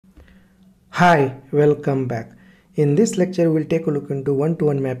Hi, welcome back. In this lecture, we'll take a look into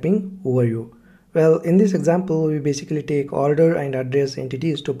one-to-one mapping overview. Well, in this example, we basically take order and address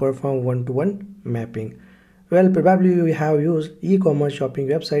entities to perform one-to-one mapping. Well, probably you have used e-commerce shopping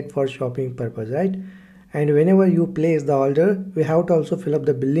website for shopping purpose, right? And whenever you place the order, we have to also fill up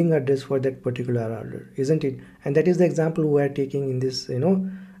the billing address for that particular order, isn't it? And that is the example we are taking in this,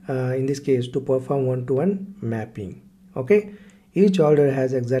 in this case to perform one-to-one mapping. Okay. Each order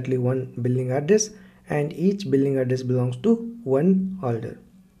has exactly one billing address and each billing address belongs to one order.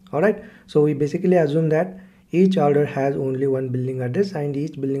 Alright, so we basically assume that each order has only one billing address and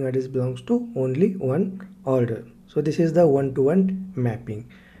each billing address belongs to only one order. So this is the one-to-one mapping.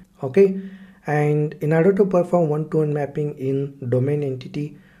 Okay, and in order to perform one-to-one mapping in domain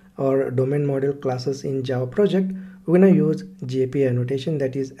entity or domain model classes in Java project, we're going to use JPA annotation,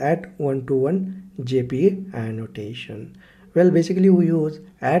 that is add one-to-one JPA annotation. Well, basically we use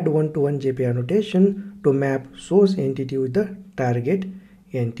add one-to-one JPA annotation to map source entity with the target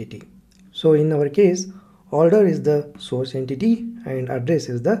entity. So in our case, order is the source entity and address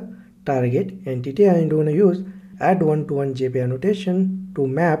is the target entity, and we're going to use add one-to-one JPA annotation to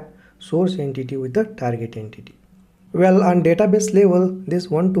map source entity with the target entity. Well, on database level, this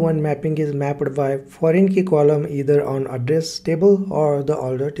one-to-one mapping is mapped by foreign key column either on address table or the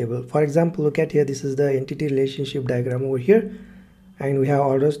order table. For example, look at here, this is the entity relationship diagram over here, and we have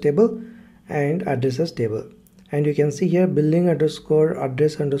orders table and addresses table. And you can see here billing underscore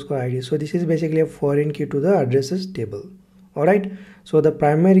address underscore ID. So this is basically a foreign key to the addresses table. Alright, so the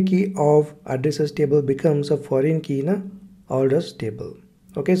primary key of addresses table becomes a foreign key in a orders table.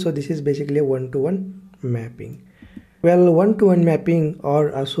 Okay, so this is basically a one-to-one mapping. Well, one-to-one mapping or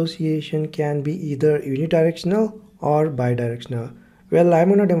association can be either unidirectional or bidirectional. Well, I'm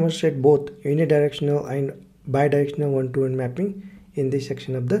going to demonstrate both unidirectional and bidirectional one-to-one mapping in this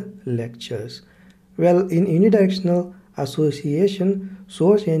section of the lectures. Well, in unidirectional association,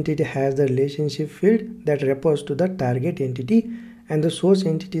 source entity has the relationship field that refers to the target entity, and the source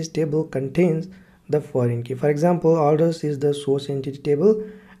entities table contains the foreign key. For example, orders is the source entity table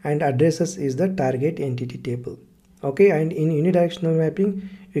and addresses is the target entity table. Okay, and in unidirectional mapping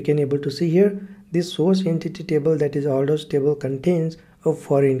you can able to see here this source entity table, that is orders table, contains a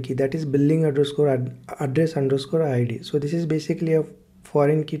foreign key, that is billing underscore address underscore ID. So this is basically a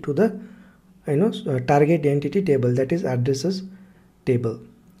foreign key to the target entity table, that is addresses table.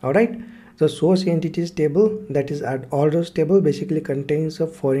 All right, the source entities table, that is orders table, basically contains a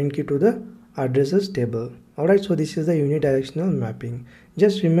foreign key to the addresses table. All right, so this is the unidirectional mapping.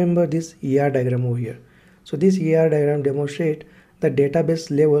 Just remember this ER diagram over here. So this ER diagram demonstrates the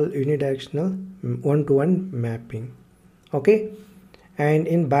database level unidirectional one-to-one mapping. Okay, and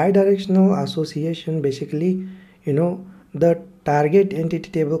in bidirectional association, basically the target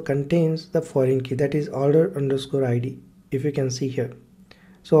entity table contains the foreign key, that is order underscore ID, if you can see here.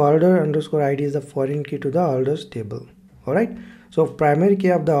 So order underscore ID is the foreign key to the orders table. Alright, so primary key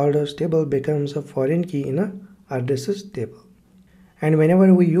of the orders table becomes a foreign key in a addresses table. And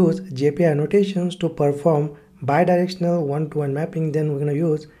whenever we use JPA annotations to perform bidirectional one-to-one mapping, then we're going to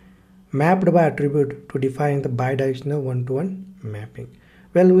use mapped by attribute to define the bidirectional one-to-one mapping.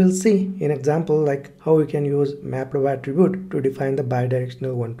 Well, we'll see in example like how we can use mapped by attribute to define the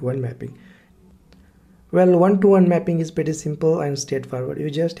bidirectional one-to-one mapping. Well, one-to-one mapping is pretty simple and straightforward. You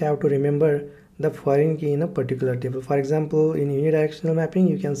just have to remember the foreign key in a particular table. For example, in unidirectional mapping,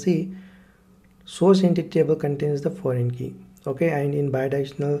 you can see source entity table contains the foreign key. Okay, and in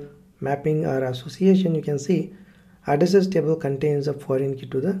bidirectional mapping or association, you can see addresses table contains a foreign key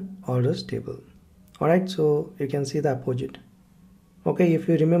to the orders table. Alright, so you can see the opposite. Okay, if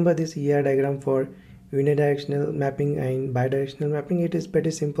you remember this ER diagram for unidirectional mapping and bidirectional mapping, it is pretty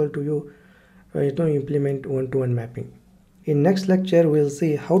simple to you implement one-to-one mapping. In next lecture, we'll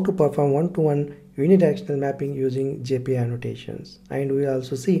see how to perform one-to-one unidirectional mapping using JPA annotations, and we'll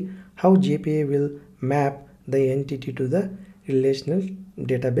also see how JPA will map the entity to the relational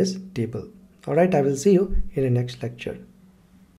database table. Alright, I will see you in the next lecture.